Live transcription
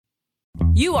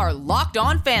You are Locked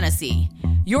On Fantasy,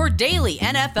 your daily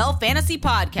NFL fantasy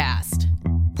podcast.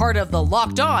 Part of the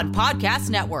Locked On Podcast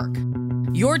Network,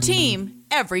 your team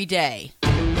every day.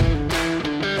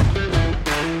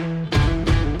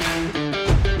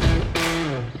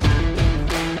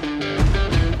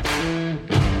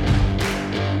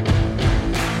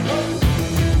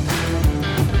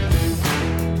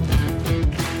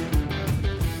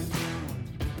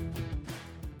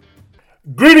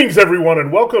 Greetings, everyone,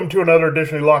 and welcome to another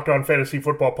edition of the Locked On Fantasy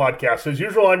Football Podcast. As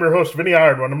usual, I'm your host, Vinnie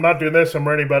Iyer. When I'm not doing this, I'm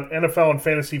writing about NFL and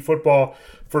fantasy football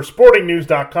for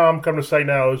SportingNews.com. Come to the site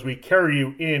now as we carry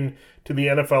you in to the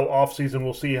NFL offseason.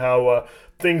 We'll see how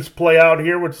things play out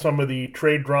here with some of the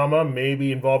trade drama,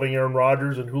 maybe involving Aaron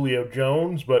Rodgers and Julio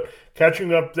Jones. But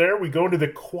catching up there, we go into the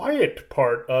quiet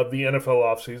part of the NFL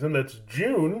offseason. That's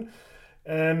June,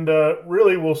 and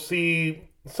really we'll see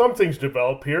some things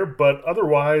develop here, but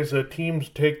otherwise teams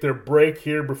take their break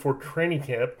here before training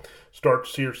camp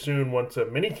starts here soon once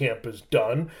minicamp is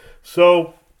done.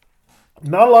 So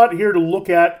not a lot here to look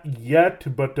at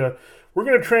yet, but we're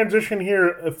going to transition here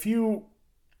a few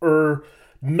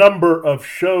number of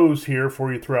shows here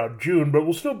for you throughout June, but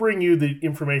we'll still bring you the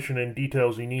information and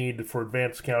details you need for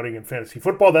advanced scouting and fantasy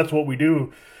football. That's what we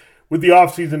do with the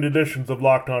off-season editions of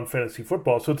Locked On Fantasy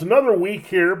Football. So it's another week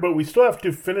here, but we still have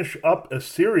to finish up a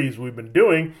series we've been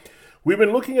doing. We've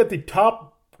been looking at the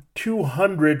top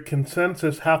 200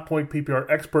 consensus half-point PPR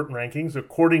expert rankings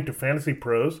according to Fantasy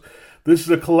Pros. This is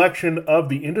a collection of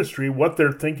the industry, what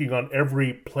they're thinking on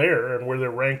every player and where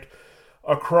they're ranked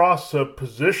across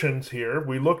positions here.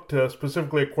 We looked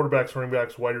specifically at quarterbacks, running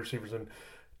backs, wide receivers, and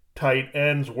tight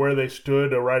ends, where they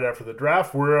stood right after the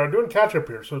draft. We're doing catch-up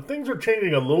here, so things are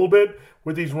changing a little bit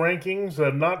with these rankings.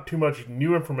 Not too much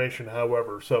new information,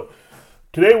 however. So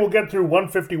today we'll get through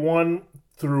 151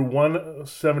 through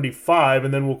 175,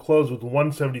 and then we'll close with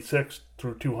 176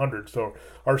 through 200. So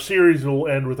our series will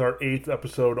end with our 8th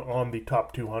episode on the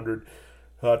top 200.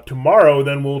 Tomorrow,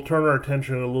 then we'll turn our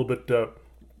attention a little bit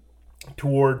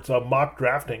towards mock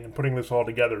drafting and putting this all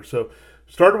together. So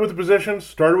started with the positions,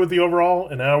 started with the overall,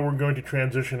 and now we're going to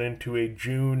transition into a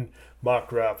June mock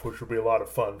draft, which will be a lot of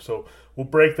fun. So we'll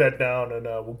break that down, and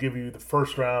we'll give you the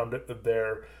first round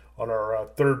there on our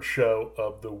third show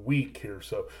of the week here.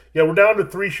 So, yeah, we're down to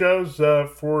 3 shows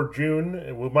for June,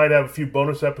 and we might have a few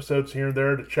bonus episodes here and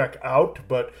there to check out.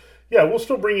 But, yeah, we'll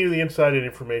still bring you the inside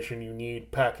information you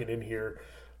need, pack it in here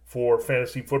for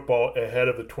fantasy football ahead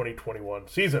of the 2021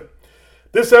 season.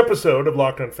 This episode of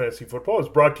Locked On Fantasy Football is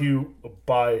brought to you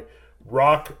by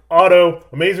Rock Auto.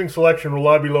 Amazing selection,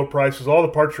 reliably low prices, all the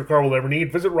parts your car will ever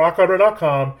need. Visit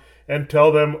rockauto.com and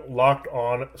tell them Locked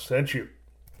On sent you.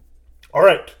 All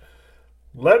right,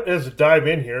 let us dive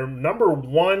in here. Number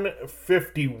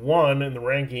 151 in the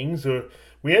rankings.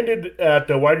 We ended at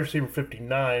wide receiver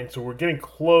 59, so we're getting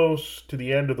close to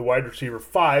the end of the wide receiver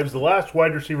 5s. The last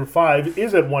wide receiver 5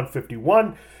 is at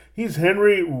 151. He's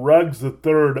Henry Ruggs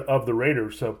III of the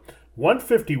Raiders. So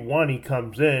 151 he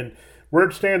comes in. Where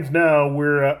it stands now,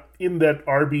 we're in that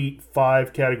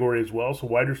RB5 category as well. So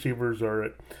wide receivers are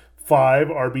at 5.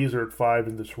 RBs are at 5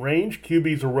 in this range.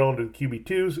 QBs are well into the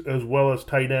QB2s, as well as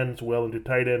tight ends well into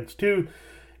tight ends too.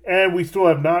 And we still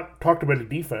have not talked about a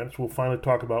defense. We'll finally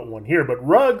talk about one here. But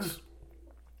Ruggs,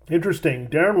 interesting.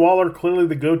 Darren Waller, clearly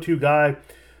the go-to guy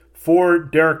for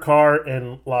Derek Carr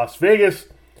in Las Vegas.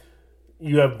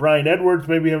 You have Bryan Edwards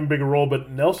maybe having a bigger role, but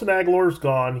Nelson Aguilar's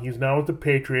gone. He's now with the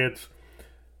Patriots.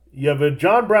 You have a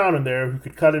John Brown in there who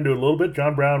could cut into it a little bit.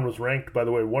 John Brown was ranked, by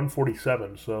the way,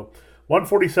 147. So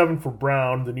 147 for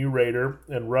Brown, the new Raider,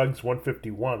 and Ruggs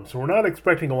 151. So we're not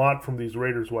expecting a lot from these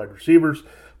Raiders wide receivers,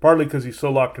 partly because he's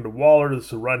so locked into Waller. This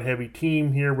is a run-heavy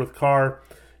team here with Carr,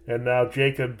 and now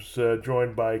Jacobs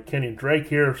joined by Kenyon Drake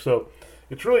here. So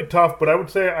it's really tough, but I would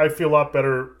say I feel a lot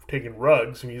better taking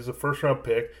Ruggs. I mean, he's a first-round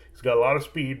pick. He's got a lot of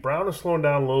speed. Brown is slowing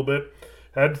down a little bit.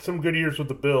 Had some good years with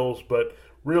the Bills, but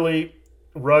really,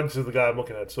 Ruggs is the guy I'm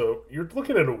looking at. So you're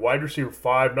looking at a wide receiver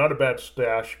 5, not a bad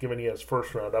stash, given he has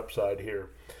first-round upside here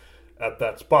at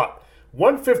that spot.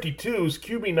 152's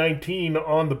QB19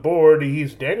 on the board.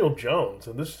 He's Daniel Jones,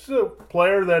 and this is a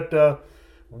player that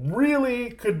really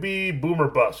could be boom or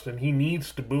bust, and he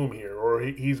needs to boom here, or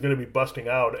he's going to be busting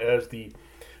out as the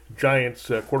Giants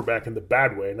quarterback in the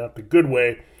bad way, not the good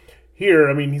way. Here,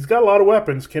 I mean, he's got a lot of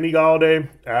weapons. Kenny Golladay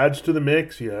adds to the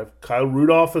mix. You have Kyle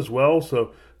Rudolph as well, so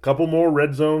a couple more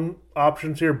red zone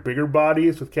options here. Bigger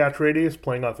bodies with catch radius,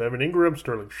 playing off Evan Ingram,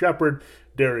 Sterling Shepard,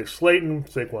 Darius Slayton,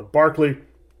 Saquon Barkley.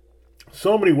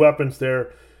 So many weapons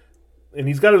there. And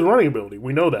he's got his running ability.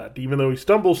 We know that. Even though he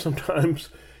stumbles sometimes,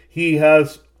 he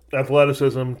has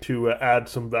athleticism to add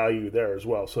some value there as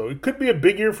well. So it could be a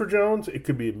big year for Jones. It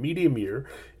could be a medium year.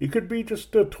 It could be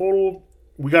just a total,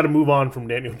 we got to move on from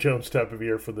Daniel Jones type of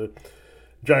year for the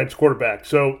Giants quarterback.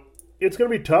 So it's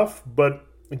going to be tough, but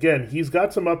again, he's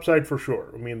got some upside for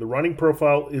sure. I mean, the running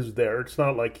profile is there. It's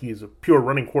not like he's a pure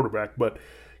running quarterback, but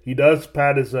he does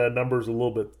pad his numbers a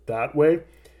little bit that way.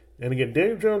 And again,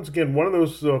 Daniel Jones, again, one of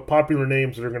those popular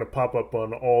names that are going to pop up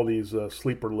on all these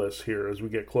sleeper lists here as we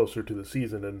get closer to the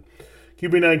season. And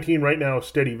QB19 right now is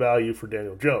steady value for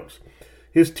Daniel Jones.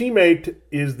 His teammate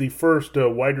is the first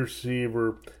wide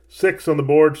receiver 6 on the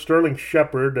board, Sterling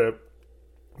Shepard.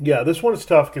 Yeah, this one is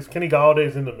tough because Kenny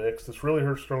Galladay's in the mix. This really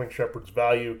hurts Sterling Shepard's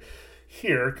value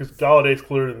here because Galladay's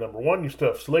clearly the number 1. You still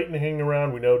have Slayton hanging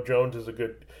around. We know Jones is a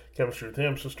good chemistry with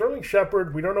him. So Sterling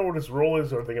Shepard, we don't know what his role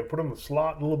is. Are they going to put him in the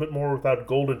slot a little bit more without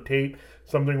Golden Tate?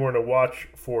 Something we're going to watch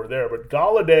for there. But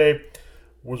Galladay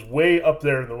was way up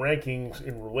there in the rankings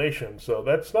in relation. So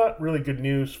that's not really good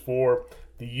news for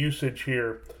the usage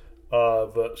here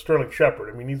of Sterling Shepard.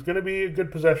 I mean, he's going to be a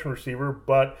good possession receiver,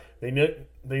 but they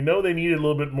know they needed a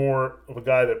little bit more of a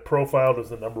guy that profiled as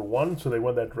the number 1, so they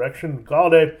went that direction.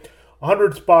 Galladay,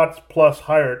 100 spots plus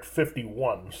higher at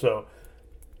 51. So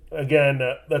again,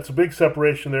 that's a big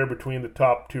separation there between the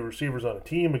top 2 receivers on a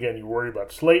team. Again, you worry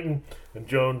about Slayton and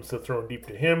Jones throwing deep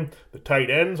to him. The tight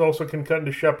ends also can cut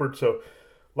into Shepard. So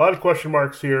a lot of question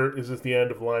marks here. Is this the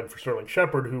end of the line for Sterling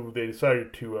Shepard, who they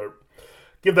decided to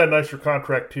give that nicer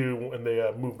contract to when they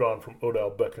moved on from Odell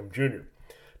Beckham Jr.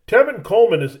 Tevin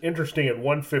Coleman is interesting at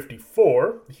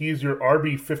 154. He's your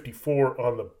RB54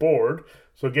 on the board,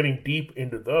 so getting deep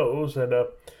into those. And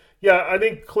yeah, I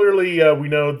think clearly we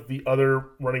know the other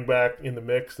running back in the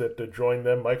mix that joined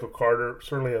them, Michael Carter,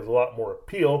 certainly has a lot more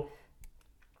appeal.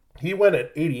 He went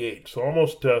at 88, so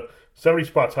almost 70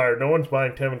 spots higher. No one's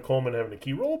buying Tevin Coleman having a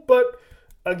key role, but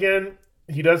again,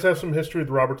 he does have some history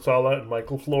with Robert Saleh and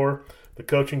Michael Floor, the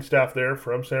coaching staff there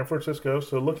from San Francisco.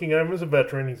 So looking at him as a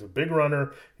veteran, he's a big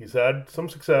runner. He's had some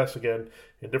success, again,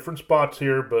 in different spots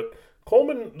here. But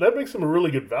Coleman, that makes him a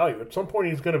really good value. At some point,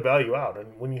 he's going to value out.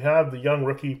 And when you have the young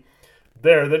rookie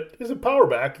there that is a power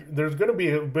back, there's going to be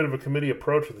a bit of a committee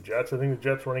approach with the Jets. I think the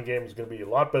Jets running game is going to be a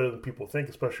lot better than people think,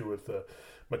 especially with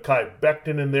Mekhi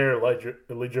Becton in there,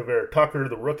 Elijah Vera Tucker,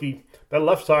 the rookie. That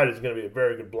left side is going to be a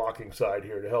very good blocking side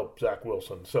here to help Zach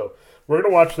Wilson. So we're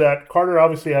going to watch that. Carter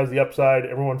obviously has the upside.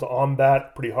 Everyone's on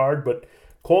that pretty hard. But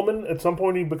Coleman, at some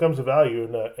point, he becomes a value.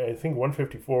 And I think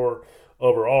 154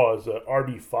 overall is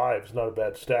RB5 is not a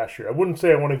bad stash here. I wouldn't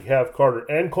say I want to have Carter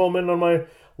and Coleman on my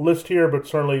list here, but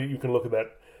certainly you can look at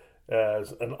that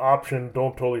as an option.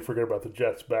 Don't totally forget about the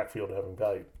Jets' backfield having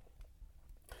value.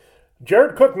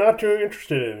 Jared Cook, not too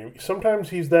interested in him. Sometimes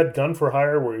he's that gun for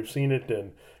hire where you've seen it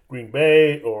in Green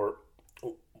Bay or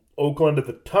Oakland at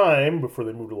the time before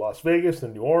they moved to Las Vegas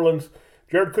and New Orleans.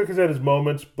 Jared Cook has had his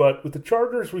moments, but with the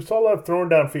Chargers, we saw a lot of throwing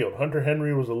downfield. Hunter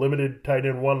Henry was a limited tight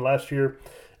end 1 last year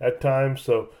at times,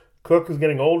 so Cook is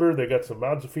getting older. They got some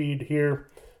mouths to feed here.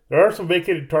 There are some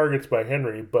vacated targets by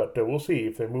Henry, but we'll see.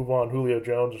 If they move on Julio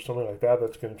Jones or something like that,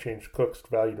 that's going to change Cook's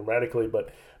value dramatically, but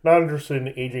not interested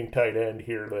in aging tight end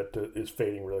here that is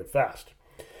fading really fast.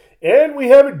 And we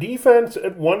have a defense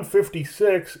at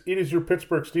 156. It is your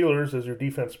Pittsburgh Steelers as your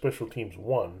defense special teams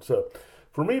 1. So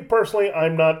for me personally,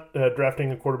 I'm not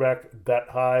drafting a quarterback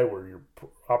that high where you're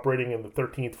operating in the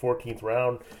 13th, 14th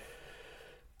round.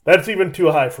 That's even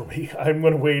too high for me. I'm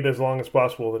going to wait as long as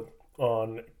possible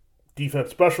on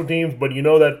defense special teams, but you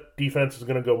know that defense is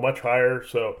going to go much higher.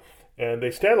 So, and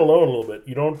they stand alone a little bit.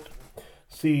 You don't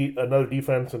see another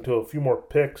defense until a few more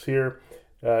picks here.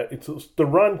 It's the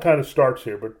run kind of starts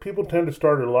here, but people tend to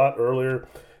start a lot earlier.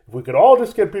 If we could all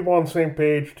just get people on the same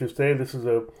page to say this is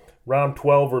a round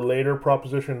 12 or later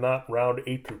proposition, not round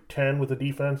 8 through 10 with the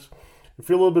defense, you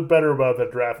feel a little bit better about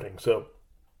that drafting. So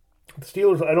the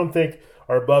Steelers, I don't think,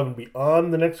 are above and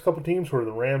beyond the next couple teams, who are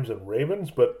the Rams and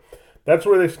Ravens, but that's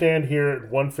where they stand here at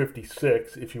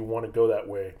 156 if you want to go that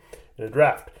way in a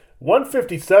draft.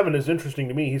 157 is interesting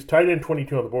to me. He's tight end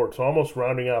 22 on the board, so almost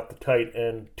rounding out the tight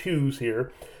end 2s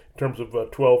here in terms of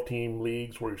 12-team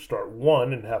leagues where you start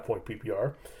 1 in half-point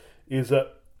PPR. Is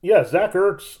Zach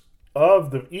Ertz of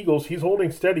the Eagles. He's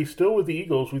holding steady still with the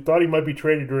Eagles. We thought he might be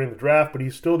traded during the draft, but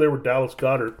he's still there with Dallas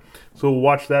Goedert. So we'll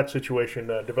watch that situation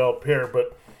develop here.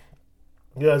 But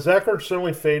yeah, Zach Ertz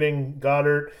certainly fading.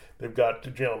 Goddard. They've got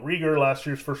Jalen Reagor, last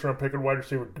year's first-round pick at wide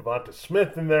receiver, Devonta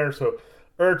Smith in there. So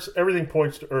Ertz, everything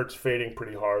points to Ertz fading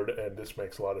pretty hard, and this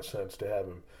makes a lot of sense to have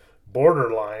him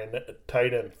borderline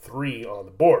tight end 3 on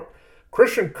the board.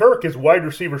 Christian Kirk is wide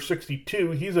receiver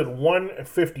 62. He's at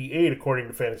 158 according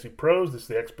to Fantasy Pros. This is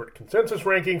the expert consensus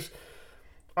rankings.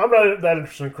 I'm not that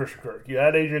interested in Christian Kirk. You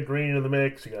add AJ Green in the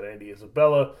mix. You got Andy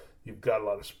Isabella. You've got a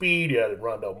lot of speed. You added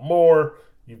Rondell Moore.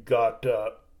 You've got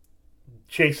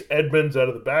Chase Edmonds out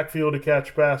of the backfield to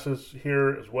catch passes here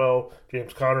as well.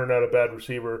 James Conner, not a bad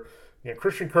receiver.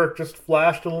 Christian Kirk just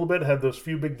flashed a little bit, had those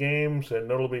few big games, and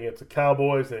notably against the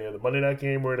Cowboys. Then he had the Monday night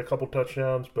game where he had a couple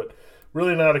touchdowns, but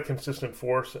really not a consistent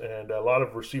force, and a lot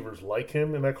of receivers like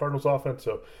him in that Cardinals offense.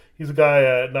 So he's a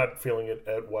guy not feeling it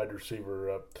at wide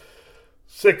receiver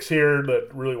 6 here that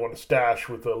really want to stash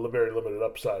with a very limited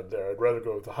upside there. I'd rather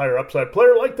go with a higher upside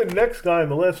player like the next guy on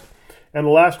the list, and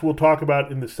the last we'll talk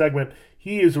about in this segment.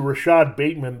 He is Rashad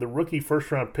Bateman, the rookie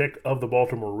first-round pick of the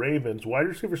Baltimore Ravens, wide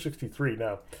receiver 63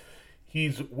 now.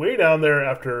 He's way down there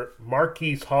after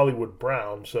Marquise Hollywood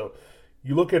Brown. So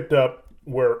you look at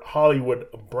where Hollywood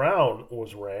Brown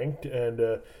was ranked,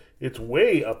 and it's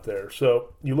way up there.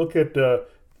 So you look at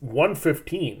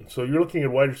 115. So you're looking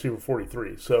at wide receiver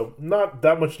 43. So not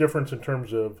that much difference in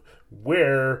terms of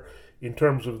in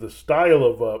terms of the style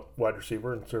of wide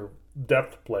receiver and sort of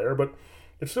depth player, but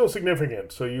it's still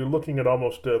significant. So you're looking at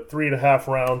almost 3.5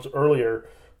 rounds earlier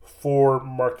for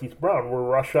Marquise Brown, where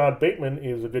Rashad Bateman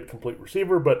is a good complete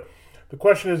receiver. But the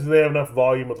question is, do they have enough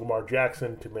volume with Lamar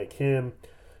Jackson to make him,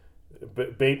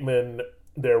 Bateman,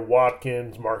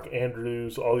 Watkins, Mark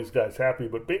Andrews, all these guys happy?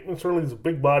 But Bateman certainly is a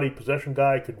big body possession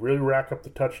guy, could really rack up the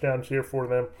touchdowns here for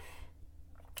them.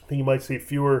 I think you might see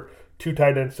fewer 2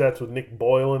 tight end sets with Nick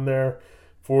Boyle in there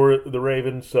for the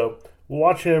Ravens. So we'll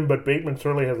watch him, but Bateman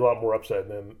certainly has a lot more upside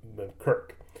than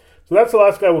Kirk. So that's the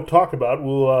last guy we'll talk about.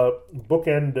 We'll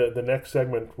bookend the next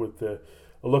segment with a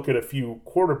look at a few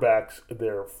quarterbacks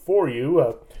there for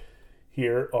you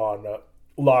here on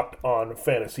Locked On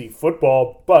Fantasy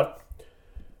Football. But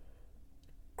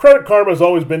Credit Karma has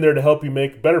always been there to help you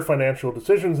make better financial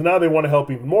decisions. Now they want to help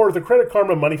even more. With the Credit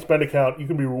Karma Money Spend account, you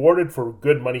can be rewarded for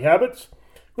good money habits.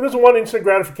 Who doesn't want instant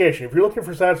gratification? If you're looking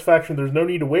for satisfaction, there's no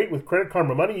need to wait. With Credit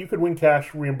Karma Money, you could win cash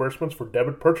reimbursements for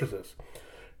debit purchases.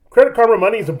 Credit Karma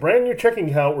Money is a brand new checking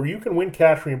account where you can win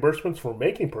cash reimbursements for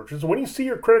making purchases. When you see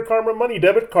your Credit Karma Money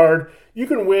debit card, you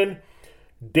can win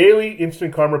daily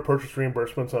instant Karma purchase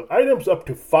reimbursements on items up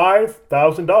to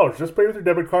 $5,000. Just pay with your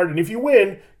debit card, and if you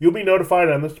win, you'll be notified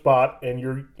on the spot, and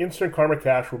your instant Karma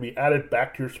cash will be added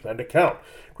back to your spend account.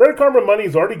 Credit Karma Money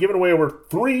has already given away over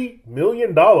 $3 million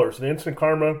in instant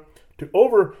Karma to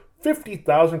over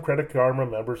 50,000 Credit Karma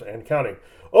members and counting.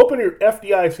 Open your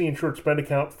FDIC-insured spend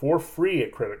account for free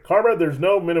at Credit Karma. There's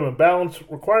no minimum balance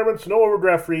requirements, no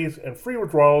overdraft fees, and free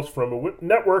withdrawals from a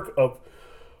network of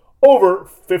over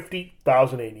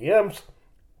 50,000 ATMs.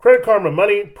 Credit Karma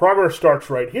Money, progress starts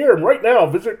right here. And right now,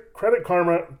 visit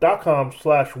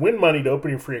creditkarma.com/winmoney to open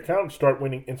your free account and start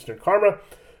winning instant Karma.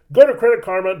 Go to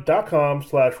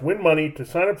creditkarma.com/winmoney to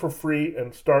sign up for free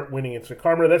and start winning instant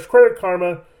Karma. That's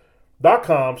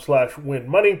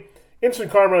creditkarma.com/winmoney.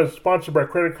 Instant Karma is sponsored by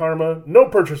Credit Karma. No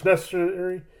purchase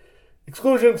necessary.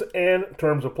 Exclusions and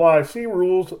terms apply. See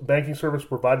rules. Banking service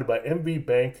provided by MV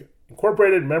Bank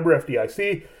Incorporated, member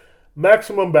FDIC.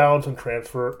 Maximum balance and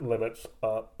transfer limits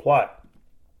apply.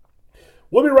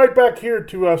 We'll be right back here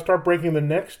to start breaking the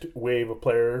next wave of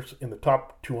players in the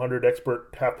top 200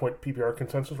 expert half-point PPR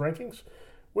consensus rankings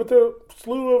with a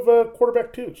slew of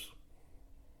quarterback twos.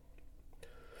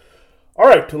 All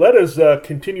right, let us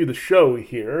continue the show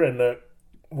here, and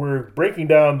we're breaking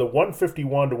down the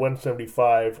 151 to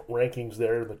 175 rankings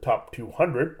there in the top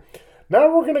 200.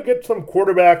 Now we're going to get some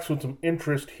quarterbacks with some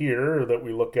interest here that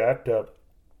we look at.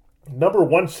 Number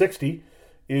 160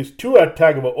 is Tua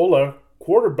Tagovailoa,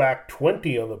 quarterback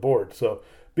 20 on the board. So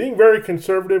being very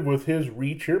conservative with his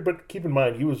reach here, but keep in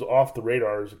mind he was off the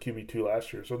radar as a QB2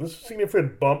 last year. So this is a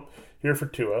significant bump here for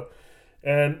Tua.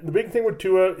 And the big thing with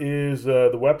Tua is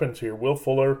the weapons here. Will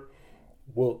Fuller,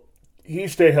 will he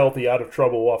stay healthy, out of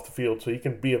trouble off the field, so he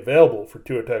can be available for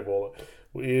Tua Tagovailoa?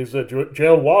 Is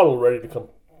Jalen Waddle ready to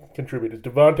contribute? Is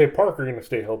Devontae Parker going to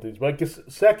stay healthy? Is Mike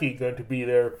Gesicki going to be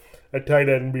there at tight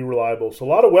end and be reliable? So a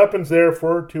lot of weapons there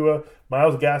for Tua.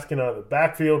 Myles Gaskin out of the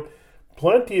backfield.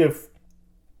 Plenty of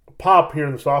pop here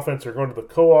in this offense. They're going to the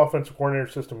co-offensive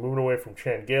coordinator system, moving away from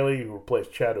Chan Gailey, who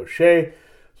replaced Chad O'Shea.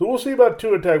 So we'll see about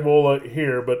Tua Tagovailoa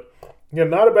here, but again,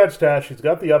 not a bad stash. He's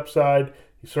got the upside.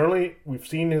 We've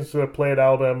seen his play at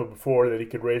Alabama before, that he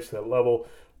could raise to that level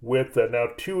with now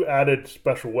 2 added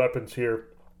special weapons here.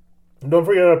 And don't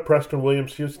forget about Preston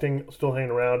Williams. He's still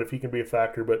hanging around if he can be a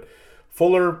factor, but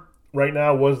Fuller right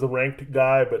now was the ranked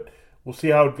guy, but We'll see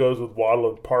how it goes with Waddle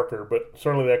and Parker, but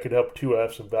certainly that could help Tua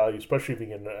have some value, especially if he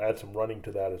can add some running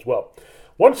to that as well.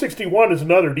 161 is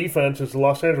another defense, is the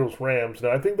Los Angeles Rams. Now,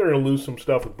 I think they're going to lose some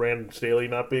stuff with Brandon Staley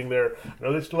not being there. I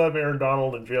know they still have Aaron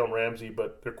Donald and Jalen Ramsey,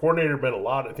 but their coordinator meant a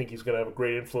lot. I think he's going to have a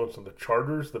great influence on the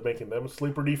Chargers, making them a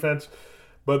sleeper defense.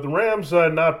 But the Rams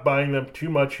not buying them too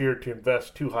much here to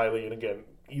invest too highly. And again,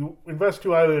 you invest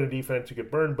too highly in a defense, you get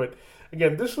burned. But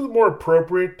again, this is a more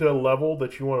appropriate level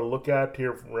that you want to look at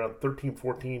here from around 13,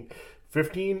 14,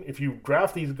 15. If you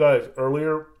draft these guys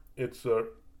earlier, it's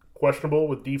questionable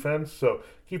with defense, so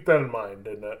keep that in mind.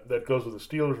 And that goes with the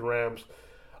Steelers and Rams.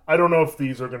 I don't know if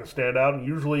these are going to stand out. And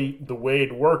usually the way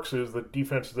it works is that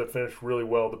defenses that finished really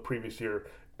well the previous year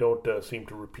don't seem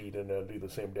to repeat and do the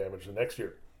same damage the next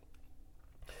year.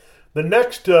 The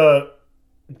next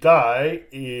guy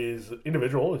is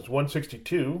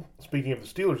 162. Speaking of the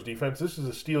Steelers defense, this is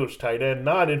a Steelers tight end.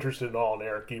 Not interested at all in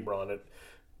Eric Ebron at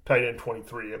tight end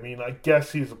 23. I mean, I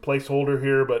guess he's a placeholder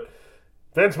here, but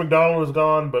Vance McDonald is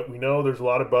gone, but we know there's a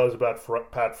lot of buzz about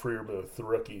Pat Freiermuth, the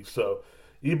rookie. So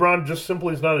Ebron just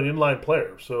simply is not an inline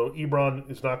player. So Ebron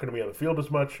is not going to be on the field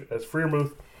as much as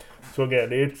Freiermuth. So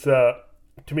again, it's to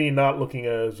me not looking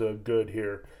as good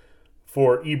here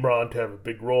for Ebron to have a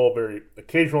big role, very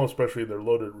occasional, especially their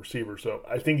loaded receiver. So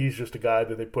I think he's just a guy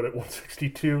that they put at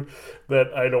 162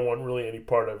 that I don't want really any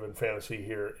part of in fantasy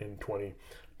here in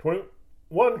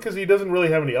 2021 because he doesn't really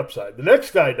have any upside. The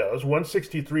next guy does,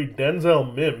 163,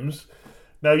 Denzel Mims.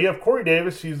 Now you have Corey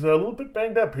Davis. He's a little bit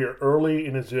banged up here early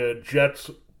in his Jets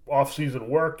offseason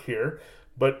work here.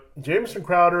 But Jamison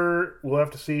Crowder, we'll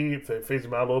have to see if they phase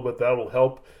him out a little bit. That will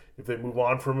help. If they move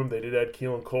on from him, they did add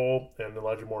Keelan Cole and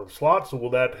Elijah Moore in the slot, so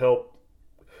will that help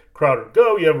Crowder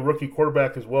go? You have a rookie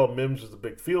quarterback as well. Mims is the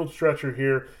big field stretcher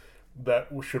here that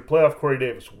should play off Corey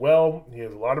Davis well. He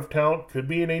has a lot of talent. Could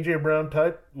be an A.J. Brown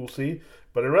type. We'll see.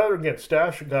 But I'd rather, again,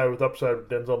 stash a guy with upside with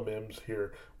Denzel Mims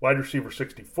here. Wide receiver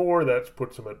 64, that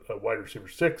puts him at wide receiver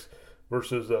 6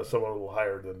 versus someone a little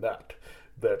higher than that.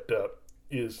 That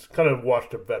is kind of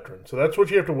washed up veteran. So that's what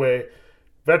you have to weigh.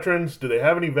 Veterans, do they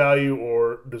have any value,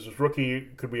 or does this rookie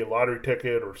could be a lottery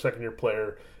ticket or second-year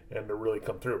player and to really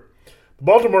come through? The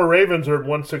Baltimore Ravens are at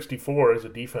 164 as a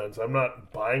defense. I'm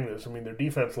not buying this. I mean, their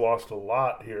defense lost a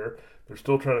lot here. They're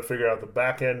still trying to figure out the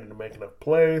back end and to make enough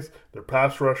plays. Their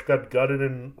pass rush got gutted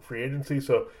in free agency,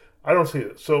 so I don't see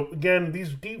it. So, again,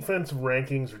 these defensive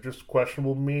rankings are just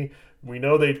questionable to me. We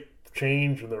know they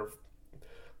change and they're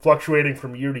fluctuating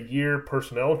from year to year.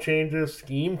 Personnel changes,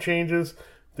 scheme changes,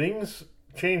 things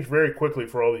change very quickly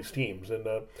for all these teams. And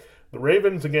the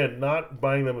Ravens, again, not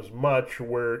buying them as much,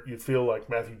 where you feel like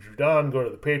Matthew Judon going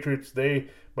to the Patriots, they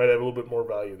might have a little bit more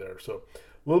value there. So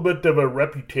a little bit of a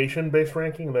reputation-based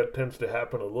ranking, that tends to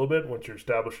happen a little bit once you're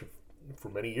established for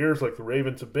many years, like the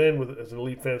Ravens have been as an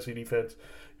elite fantasy defense.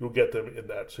 You'll get them in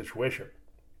that situation.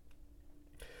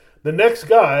 The next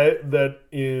guy that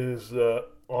is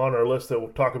on our list that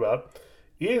we'll talk about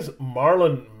is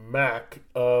Marlon Mack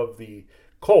of the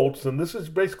Colts, and this is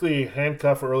basically a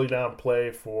handcuff early down play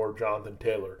for Jonathan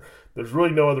Taylor. There's really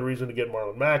no other reason to get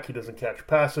Marlon Mack. He doesn't catch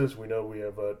passes. We know we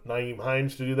have Nyheim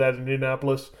Hines to do that in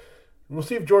Indianapolis. We'll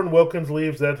see if Jordan Wilkins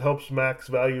leaves. That helps Mack's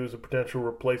value as a potential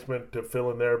replacement to fill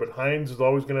in there, but Hines is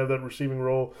always going to have that receiving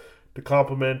role to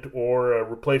complement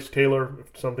or replace Taylor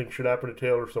if something should happen to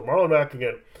Taylor. So Marlon Mack,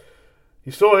 again,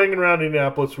 he's still hanging around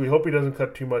Indianapolis. We hope he doesn't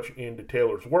cut too much into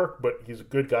Taylor's work, but he's a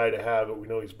good guy to have, and we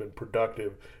know he's been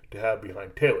productive to have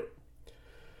behind Taylor.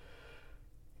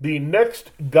 The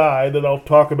next guy that I'll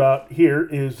talk about here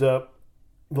is the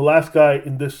last guy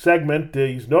in this segment.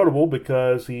 He's notable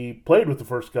because he played with the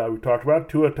first guy we talked about,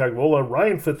 Tua Tagovailoa.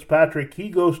 Ryan Fitzpatrick, he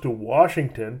goes to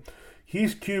Washington.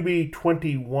 He's QB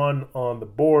 21 on the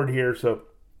board here. So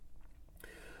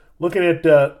looking at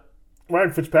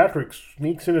Ryan Fitzpatrick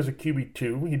sneaks in as a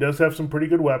QB2. He does have some pretty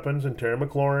good weapons in Terry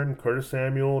McLaurin, Curtis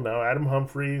Samuel, now Adam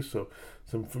Humphries. So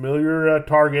some familiar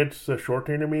targets, short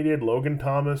to intermediate, Logan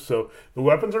Thomas. So the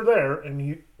weapons are there,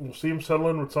 and we'll see him settle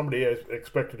in with somebody. I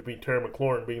expect it to be Terry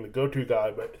McLaurin being the go-to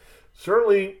guy. But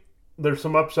certainly there's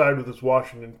some upside with this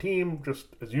Washington team. Just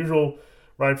as usual,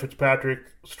 Ryan Fitzpatrick,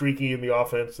 streaky in the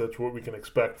offense. That's what we can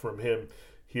expect from him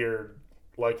here.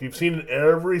 Like you've seen in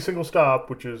every single stop,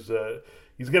 which is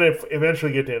he's going to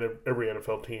eventually get to every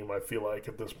NFL team, I feel like,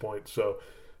 at this point. So,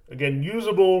 again,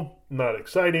 usable, not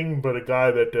exciting, but a guy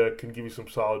that can give you some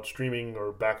solid streaming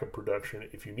or backup production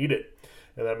if you need it.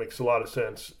 And that makes a lot of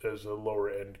sense as a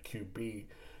lower-end QB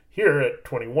here at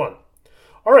 21.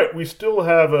 All right, we still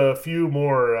have a few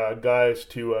more guys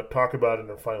to talk about in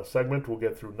our final segment. We'll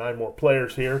get through 9 more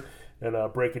players here and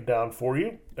break it down for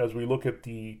you. As we look at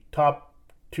the top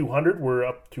 200, we're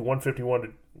up to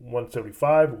 151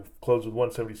 175. We'll close with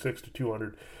 176 to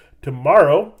 200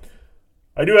 tomorrow.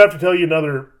 I do have to tell you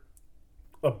another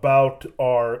about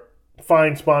our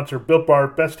fine sponsor, Built Bar,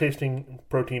 best tasting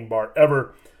protein bar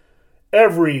ever.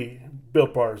 Every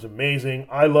Built Bar is amazing.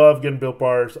 I love getting Built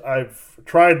Bars. I've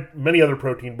tried many other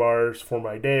protein bars for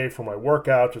my day, for my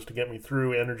workout, just to get me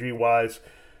through energy-wise.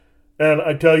 And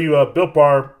I tell you, Built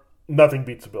Bar, nothing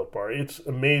beats a Built Bar. It's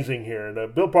amazing here.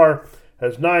 And Built Bar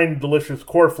has 9 delicious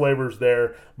core flavors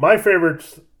there. My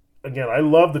favorites, again, I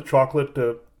love the chocolate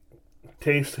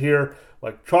taste here.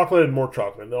 Like chocolate and more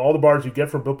chocolate. And all the bars you get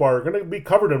from Built Bar are going to be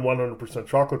covered in 100%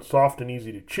 chocolate, soft and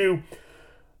easy to chew.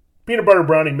 Peanut butter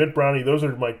brownie, mint brownie, those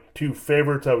are my 2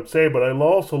 favorites, I would say. But I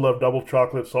also love double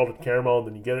chocolate, salted caramel, and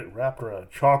then you get it wrapped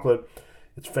around chocolate.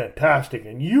 It's fantastic.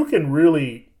 And you can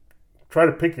really try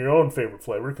to pick your own favorite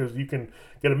flavor because you can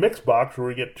get a mixed box where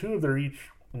you get 2 of their each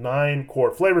 9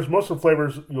 core flavors. Most of the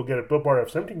flavors you'll get at Built Bar have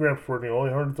 17 grams of protein,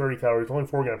 only 130 calories, only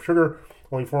 4 grams sugar,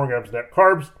 only 4 grams net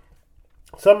carbs.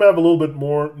 Some have a little bit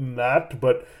more than that,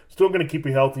 but still going to keep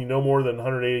you healthy. No more than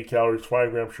 180 calories,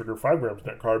 5 grams sugar, 5 grams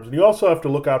net carbs. And you also have to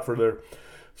look out for their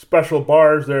special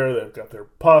bars there. They've got their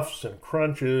puffs and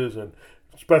crunches and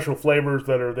special flavors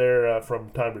that are there from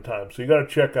time to time. So you got to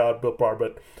check out Built Bar.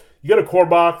 But you get a core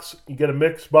box, you get a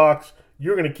mix box.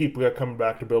 You're going to keep coming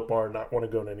back to Built Bar and not want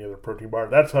to go to any other protein bar.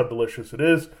 That's how delicious it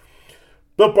is.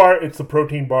 Built Bar, it's the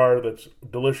protein bar that's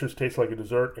delicious, tastes like a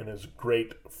dessert, and is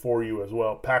great for you as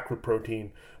well. Packed with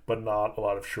protein, but not a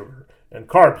lot of sugar and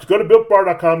carbs. Go to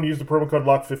BuiltBar.com and use the promo code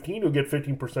LOCK15. You'll get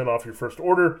 15% off your first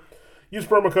order. Use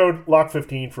promo code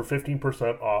LOCK15 for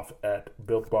 15% off at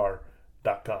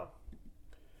BuiltBar.com.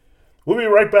 We'll be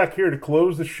right back here to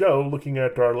close the show looking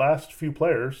at our last few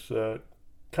players,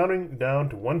 counting down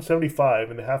to 175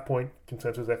 in the half-point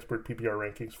consensus expert PPR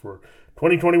rankings for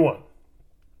 2021.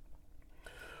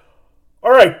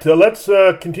 All right, let's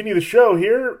continue the show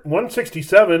here.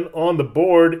 167 on the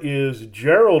board is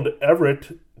Gerald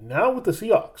Everett, now with the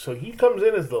Seahawks. So he comes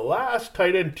in as the last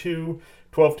tight end 2,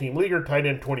 12-team leaguer, tight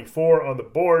end 24 on the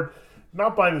board.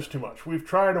 Not buying this too much. We've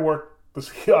tried to work the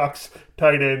Seahawks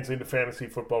tight ends into fantasy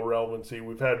football relevancy.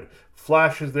 We've had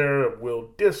flashes there of Will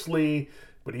Dissly,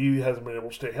 but he hasn't been able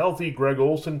to stay healthy. Greg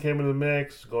Olsen came into the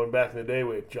mix. Going back in the day,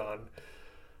 we had John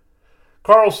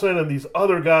Carlson and these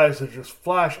other guys that just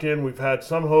flashed in. We've had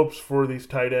some hopes for these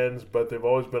tight ends, but they've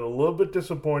always been a little bit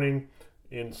disappointing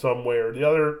in some way or the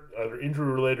other, either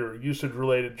injury-related or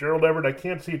usage-related. Gerald Everett, I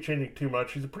can't see it changing too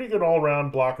much. He's a pretty good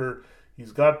all-around blocker.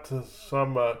 He's got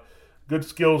some good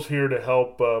skills here to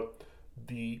help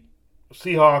the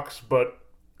Seahawks, but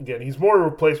again, he's more a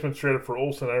replacement straight up for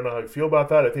Olsen. I don't know how you feel about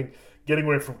that. I think getting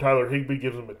away from Tyler Higbee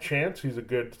gives him a chance. He's a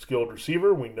good, skilled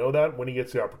receiver. We know that when he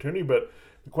gets the opportunity, but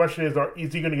the question is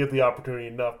he going to get the opportunity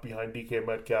enough behind DK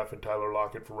Metcalf and Tyler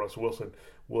Lockett for Russell Wilson?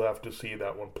 We'll have to see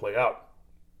that one play out.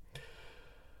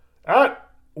 At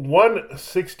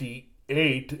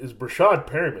 168 is Brashad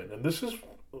Perryman, and this is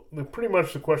pretty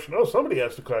much the question. Oh, somebody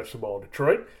has to catch the ball in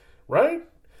Detroit, right?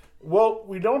 Well,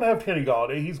 we don't have Kenny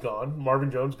Golladay. He's gone.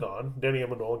 Marvin Jones gone. Danny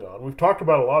Amendola gone. We've talked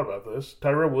about a lot about this.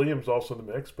 Tyrell Williams also in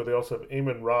the mix, but they also have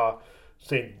Amon-Ra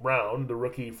St. Brown, the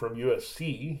rookie from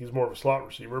USC. He's more of a slot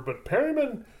receiver. But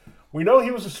Perryman, we know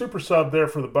he was a super sub there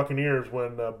for the Buccaneers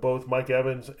when both Mike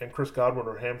Evans and Chris Godwin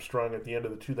were hamstrung at the end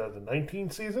of the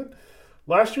 2019 season.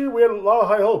 Last year, we had a lot of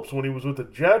high hopes when he was with the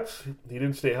Jets. He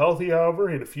didn't stay healthy, however.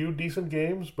 He had a few decent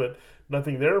games, but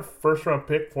nothing there. First-round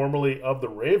pick, formerly of the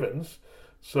Ravens.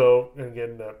 So,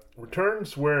 again,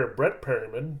 returns where Brett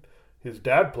Perryman, his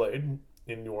dad, played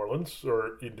in New Orleans,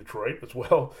 or in Detroit as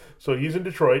well. So he's in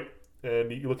Detroit.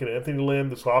 And you look at Anthony Lynn,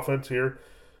 this offense here,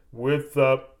 with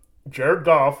Jared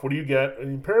Goff. What do you get? I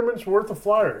mean, Perriman's worth a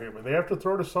flyer here. I mean, they have to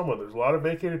throw to someone. There's a lot of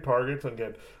vacated targets. And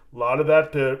again, a lot of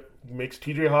that makes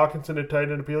T.J. Hawkinson a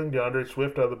tight end appealing, DeAndre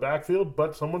Swift out of the backfield.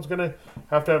 But someone's going to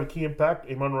have a key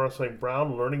impact. Amon-Ra St.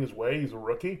 Brown learning his way. He's a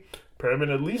rookie.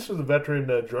 Perriman at least is a veteran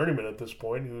journeyman at this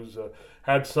point who's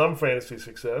had some fantasy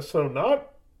success. So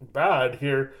not bad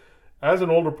here as an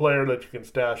older player that you can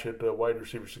stash at wide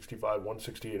receiver 65,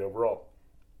 168 overall.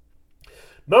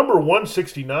 Number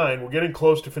 169, we're getting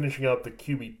close to finishing out the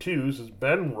QB2s, is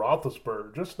Ben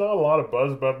Roethlisberger. Just not a lot of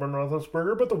buzz about Ben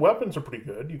Roethlisberger, but the weapons are pretty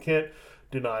good. You can't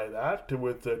deny that.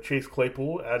 With Chase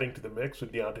Claypool adding to the mix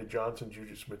with Deontay Johnson,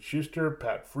 Juju Smith-Schuster,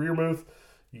 Pat Freiermuth.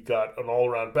 You got an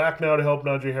all-around back now to help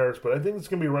Najee Harris, but I think it's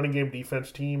going to be a running game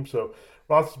defense team, so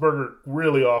Roethlisberger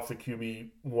really off the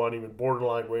QB1, even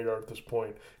borderline radar at this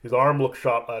point. His arm looked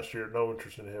shot last year. No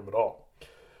interest in him at all.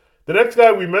 The next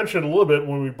guy we mentioned a little bit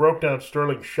when we broke down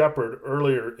Sterling Shepard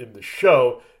earlier in the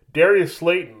show, Darius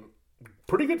Slayton.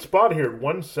 pretty good spot here at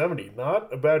 170.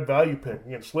 Not a bad value pick.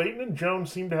 Again, Slayton and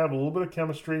Jones seem to have a little bit of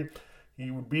chemistry.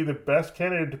 He would be the best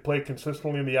candidate to play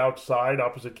consistently on the outside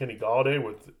opposite Kenny Golladay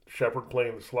with Shepard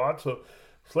playing the slot. So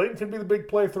Slayton can be the big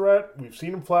play threat. We've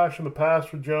seen him flash in the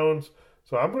past with Jones.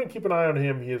 So I'm going to keep an eye on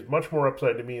him. He is much more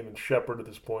upside to me than Shepard at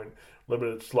this point.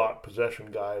 Limited slot possession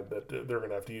guy that they're going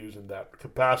to have to use in that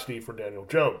capacity for Daniel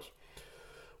Jones.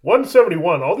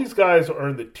 171. All these guys are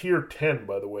in the tier 10,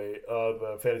 by the way,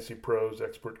 of Fantasy Pros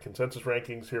expert consensus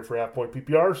rankings here for half-point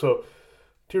PPR. So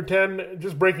tier 10,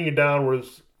 just breaking it down,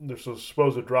 whereas there's a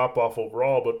supposed drop-off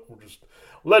overall, but we're just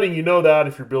letting you know that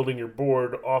if you're building your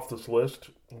board off this list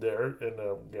there. And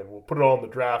again, we'll put it all in the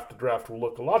draft. The draft will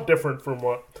look a lot different from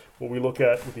what we look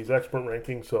at with these expert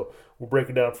rankings, so we'll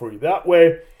break it down for you that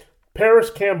way.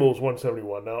 Paris Campbell is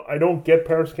 171. Now, I don't get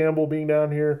Paris Campbell being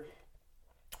down here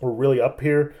or really up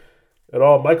here at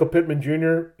all. Michael Pittman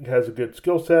Jr. has a good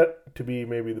skill set to be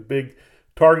maybe the big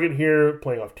target here,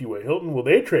 playing off T.Y. Hilton. Will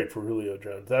they trade for Julio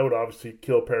Jones? That would obviously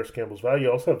kill Paris Campbell's value.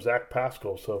 You also have Zach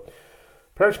Pascal. So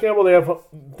Paris Campbell, I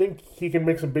think he can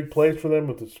make some big plays for them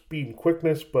with his speed and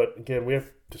quickness, but again, we have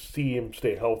to see him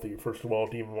stay healthy, first of all,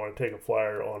 to even want to take a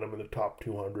flyer on him in the top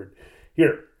 200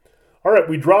 here. All right,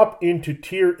 we drop into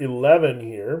tier 11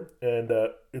 here, and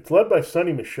it's led by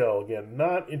Sonny Michel. Again,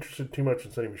 not interested too much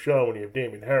in Sonny Michel when you have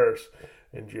Damian Harris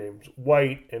and James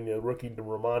White and the rookie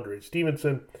Ramondre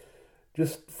Stevenson.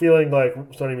 Just feeling like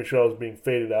Sonny Michel is being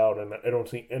faded out, and I don't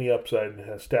see any upside in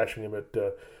stashing him at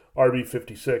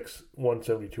RB56,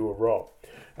 172 overall.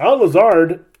 Alan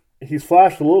Lazard, he's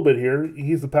flashed a little bit here.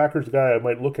 He's the Packers guy I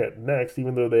might look at next,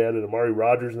 even though they added Amari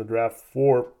Rodgers in the draft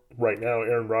for right now,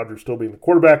 Aaron Rodgers still being the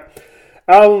quarterback.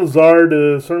 Alan Lazard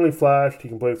certainly flashed. He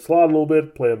can play the slot a little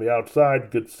bit, play on the outside,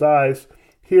 good size.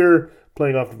 Here,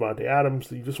 playing off Devontae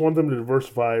Adams. You just want them to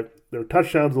diversify their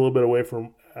touchdowns a little bit away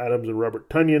from Adams and Robert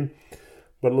Tonyan.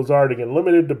 But Lazard, again,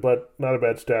 limited, but not a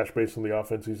bad stash based on the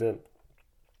offense he's in.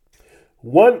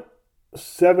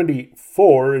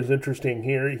 174 is interesting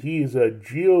here. He's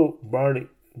Giovanni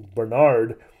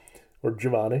Bernard, or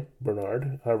Giovanni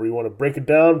Bernard, however you want to break it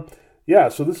down. Yeah,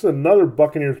 so this is another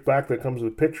Buccaneers back that comes to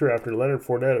the picture after Leonard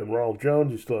Fournette and Ronald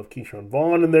Jones. You still have Keyshawn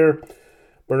Vaughn in there.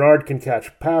 Bernard can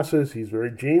catch passes. He's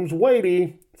very James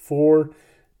Whitey for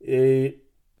a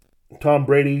Tom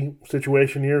Brady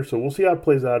situation here. So we'll see how it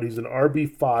plays out. He's an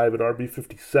RB5 at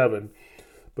RB57.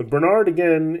 But Bernard,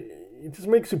 again, it just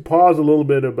makes you pause a little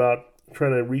bit about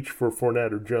trying to reach for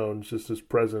Fournette or Jones, just his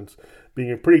presence,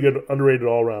 being a pretty good, underrated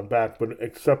all-around back, but an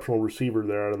exceptional receiver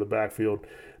there out of the backfield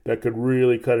that could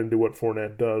really cut into what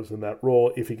Fournette does in that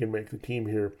role if he can make the team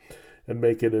here and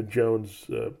make it a Jones,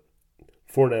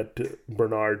 Fournette,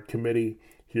 Bernard committee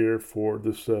here for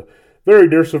this very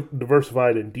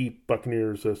diversified and deep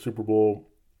Buccaneers Super Bowl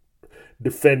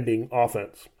defending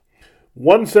offense.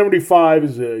 175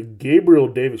 is a Gabriel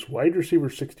Davis, wide receiver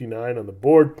 69 on the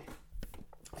board.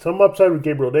 Some upside with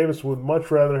Gabriel Davis. Would much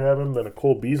rather have him than a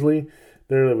Cole Beasley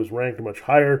there that was ranked much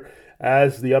higher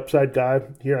as the upside guy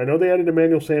here. I know they added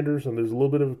Emmanuel Sanders, and there's a little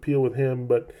bit of appeal with him,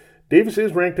 but Davis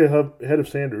is ranked ahead of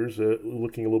Sanders,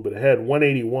 looking a little bit ahead.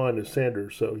 181 is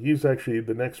Sanders, so he's actually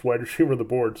the next wide receiver on the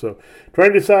board. So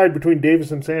trying to decide between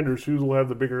Davis and Sanders, who will have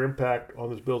the bigger impact on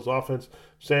this Bills offense.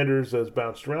 Sanders has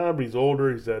bounced around, but he's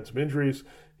older. He's had some injuries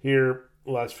here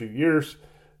the last few years.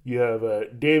 You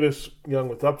have Davis, young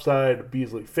with upside,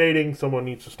 Beasley fading. Someone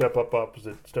needs to step up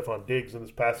opposite Stephon Diggs in this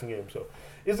passing game. So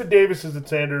is it Davis, is it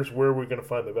Sanders? Where are we going to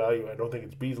find the value? I don't think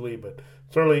it's Beasley, but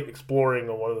certainly exploring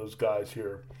on one of those guys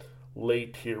here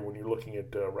late here when you're looking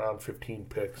at round 15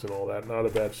 picks and all that. Not a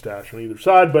bad stash on either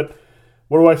side, but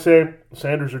what do I say?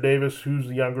 Sanders or Davis? Who's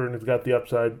the younger and has got the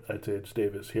upside? I'd say it's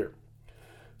Davis here.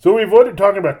 So we avoided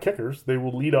talking about kickers. They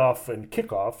will lead off and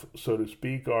kick off, so to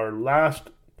speak. Our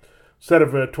last set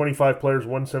of 25 players,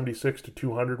 176 to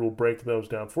 200, we'll break those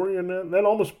down for you. And that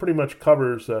almost pretty much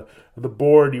covers the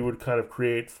board you would kind of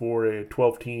create for a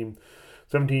 12-team,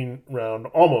 17-round,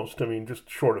 almost. I mean, just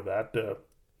short of that.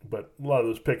 But a lot of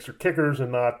those picks are kickers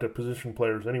and not position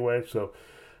players anyway. So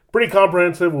pretty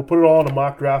comprehensive. We'll put it all in a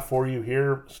mock draft for you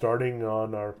here, starting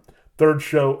on our third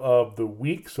show of the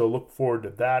week. So look forward to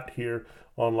that here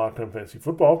on Locked On Fantasy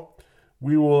Football.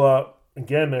 We will...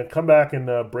 Again, come back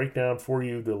and break down for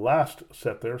you the last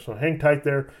set there. So hang tight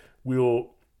there.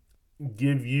 We'll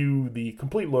give you the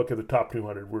complete look at the top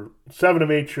 200. We're 7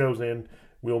 of 8 shows in.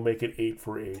 We'll make it 8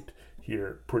 for 8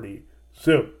 here pretty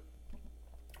soon.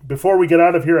 Before we get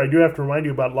out of here, I do have to remind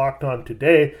you about Locked On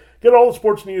Today. Get all the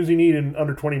sports news you need in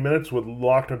under 20 minutes with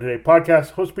Locked On Today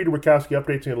podcast. Host Peter Wachowski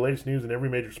updates you on the latest news in every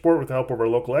major sport with the help of our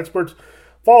local experts.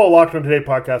 Follow Locked On Today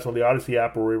podcast on the Odyssey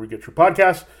app or wherever you get your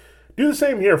podcasts. Do the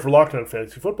same here for Locked On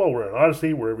Fantasy Football. We're on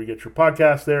Odyssey, wherever you get your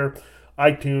podcast there,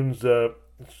 iTunes,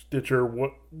 Stitcher,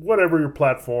 whatever your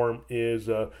platform is,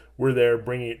 we're there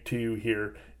bringing it to you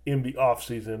here in the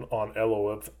off-season on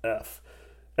LOFF.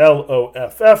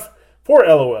 LOFF. For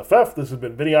LOFF, this has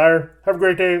been Vinnie Iyer. Have a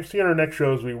great day. See you in our next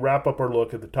show as we wrap up our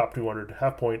look at the top 200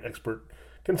 half-point expert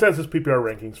consensus PPR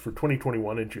rankings for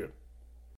 2021 in June.